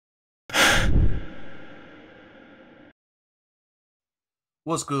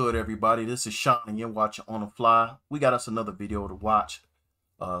What's good, everybody? This is Sean, and you're watching On the Fly. We got us another video to watch.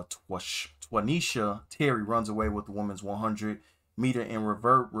 Twanisha Terry runs away with the women's 100-meter in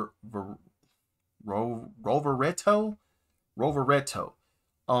Rovereto.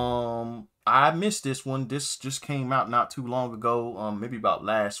 I missed this one. This just came out not too long ago. Maybe about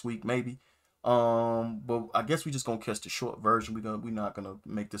last week, maybe. But I guess we just gonna catch the short version. We're not gonna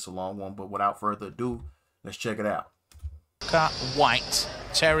make this a long one. But without further ado, let's check it out. White,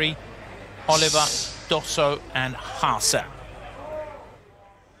 Terry, Oliver, Dosso, and Hasa.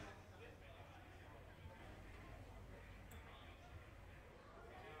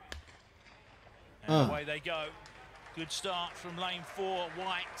 And away they go. Good start from lane 4,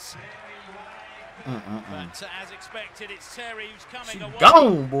 White. But as expected, it's Terry who's coming away.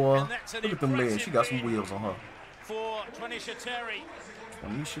 Gone, boy. Look at them legs. She got some wheels on her. For Twanisha Terry.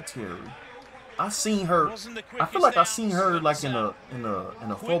 Twanisha Terry. I seen her. I feel like I seen her like in a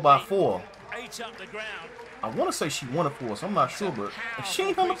 4x4. I want to say she won it for us. I'm not sure, but she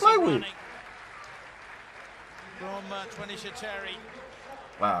ain't gonna play with. From Twanisha Terry.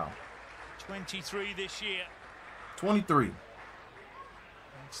 Wow. 23 this year. 23. And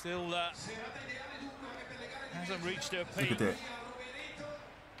still hasn't reached her peak. Look at that.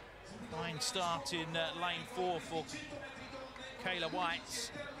 Fine start in lane 4 for Kayla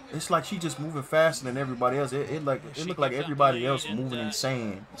White. It's like she just moving faster than everybody else. It looked like everybody else moving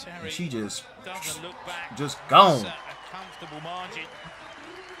insane, and she just gone. A comfortable margin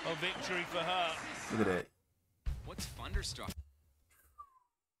of victory for her. Look at that. What's Thunderstruck?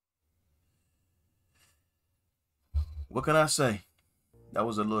 What can I say? That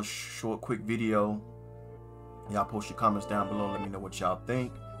was a little short, quick video. Y'all post your comments down below. Let me know what y'all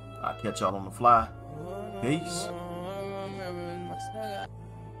think. I'll catch y'all on the fly. Peace.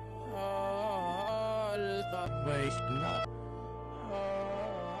 Wait, no.